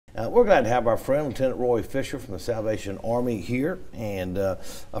We're glad to have our friend, Lieutenant Roy Fisher from the Salvation Army here, and a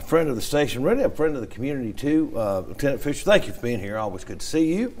friend of the station, really a friend of the community too. Lieutenant Fisher, thank you for being here. Always good to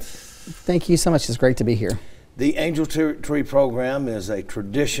see you. Thank you so much. It's great to be here. The Angel Tree Program is a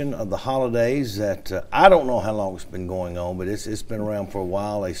tradition of the holidays that I don't know how long it's been going on, but it's been around for a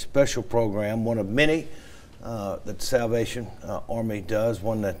while. A special program, one of many that the Salvation Army does,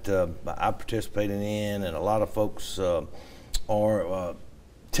 one that I participated in, and a lot of folks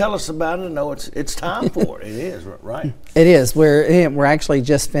tell us about it and know it's time for it. It is, right? It is. We're actually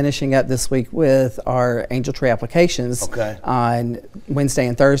just finishing up this week with our Angel Tree applications on Wednesday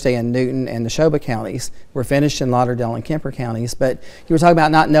and Thursday in Newton and Neshoba counties. We're finished in Lauderdale and Kemper counties. But you were talking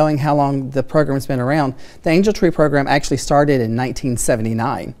about not knowing how long the program's been around. The Angel Tree program actually started in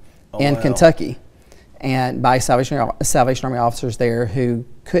 1979 in Kentucky, and by Salvation Army officers there who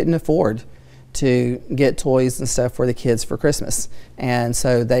couldn't afford to get toys and stuff for the kids for Christmas. And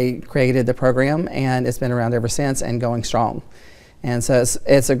so they created the program, and it's been around ever since and going strong. And so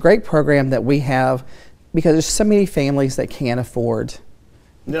it's a great program that we have because there's so many families that can't afford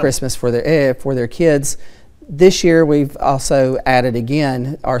Christmas for their kids. This year we've also added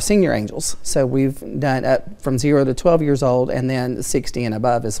again our senior angels. So we've done up from 0 to 12 years old and then 60 and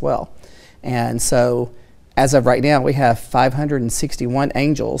above as well. And so as of right now we have 561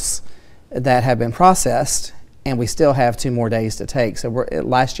 angels that have been processed, and we still have 2 more days to take. So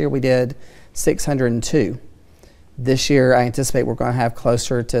last year we did 602. This year I anticipate we're going to have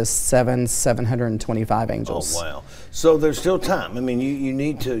closer to 725 angels. Oh wow! So there's still time. I mean, you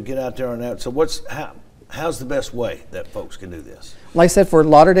need to get out there and out. So how's the best way that folks can do this? Like I said, for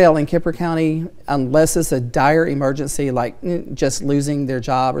Lauderdale and Kemper County, unless it's a dire emergency like just losing their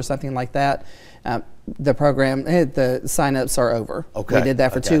job or something like that, the program, the sign-ups are over. Okay. We did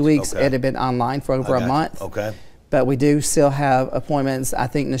that for 2 weeks. It had been online for over a month. Okay. But we do still have appointments. I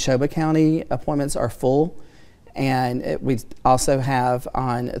think Neshoba County appointments are full. And we also have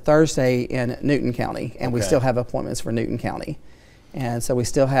on Thursday in Newton County, and we still have appointments for Newton County. And so we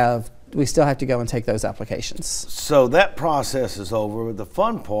still have to go and take those applications. So that process is over. The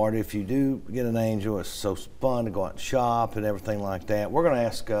fun part, if you do get an angel, it's so fun to go out and shop and everything like that. We're going to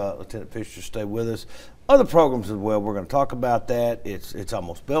ask Lieutenant Fisher to stay with us. Other programs as well, we're going to talk about that. It's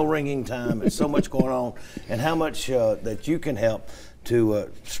almost bell ringing time. It's so much going on, and how much that you can help to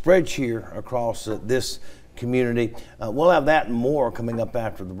spread cheer across this community. We'll have that and more coming up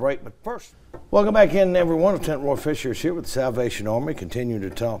after the break. But first, welcome back in, everyone. Lieutenant Roy Fisher is here with the Salvation Army, continuing to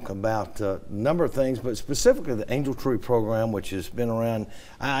talk about a number of things, but specifically the Angel Tree program, which has been around.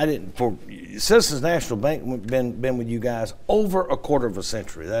 For Citizens National Bank, been with you guys over a quarter of a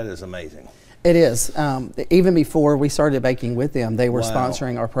century. That is amazing. It is. Even before we started banking with them, they were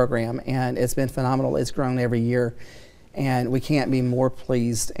sponsoring our program, and it's been phenomenal. It's grown every year, and we can't be more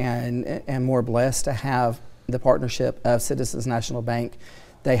pleased and more blessed to have the partnership of Citizens National Bank.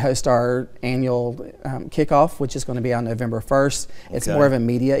 They host our annual kickoff, which is going to be on November 1st. It's more of a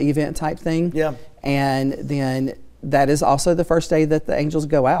media event type thing. Yeah. And then that is also the first day that the angels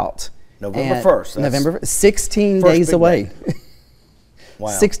go out. November 1st. November 16 days away.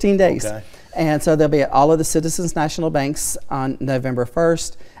 Wow. 16 days. Okay. And so they'll be at all of the Citizens National Banks on November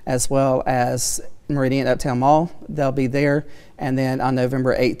 1st, as well as Meridian Uptown Mall. They'll be there. And then on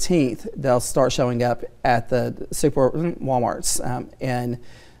November 18th, they'll start showing up at the super Walmarts in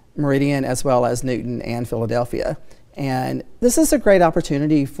Meridian, as well as Newton and Philadelphia. And this is a great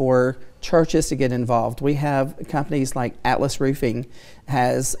opportunity for churches to get involved. We have companies like Atlas Roofing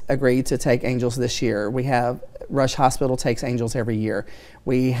has agreed to take angels this year. We have Rush Hospital takes angels every year.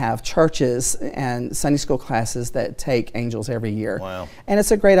 We have churches and Sunday school classes that take angels every year. Wow. And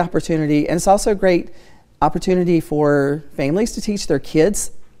it's a great opportunity. And it's also a great opportunity for families to teach their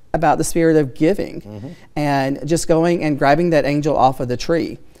kids about the spirit of giving, and just going and grabbing that angel off of the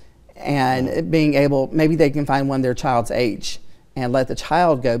tree and being able, maybe they can find one their child's age and let the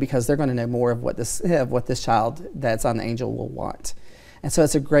child go, because they're going to know more of what this child that's on the angel will want. And so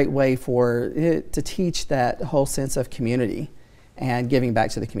it's a great way to teach that whole sense of community and giving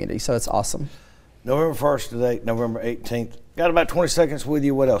back to the community. So it's awesome. November 1st today, November 18th. Got about 20 seconds with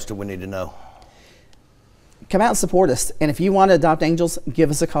you. What else do we need to know? Come out and support us. And if you want to adopt angels, give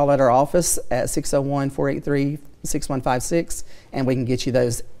us a call at our office at 601-483-6156, and we can get you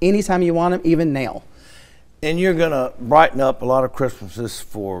those anytime you want them, even now. And you're going to brighten up a lot of Christmases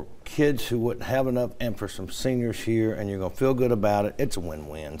for kids who wouldn't have enough, and for some seniors here, and you're going to feel good about it. It's a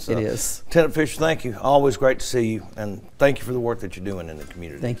win-win. So, it is. Lieutenant Fisher, thank you. Always great to see you, and thank you for the work that you're doing in the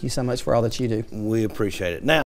community. Thank you so much for all that you do. We appreciate it. Now,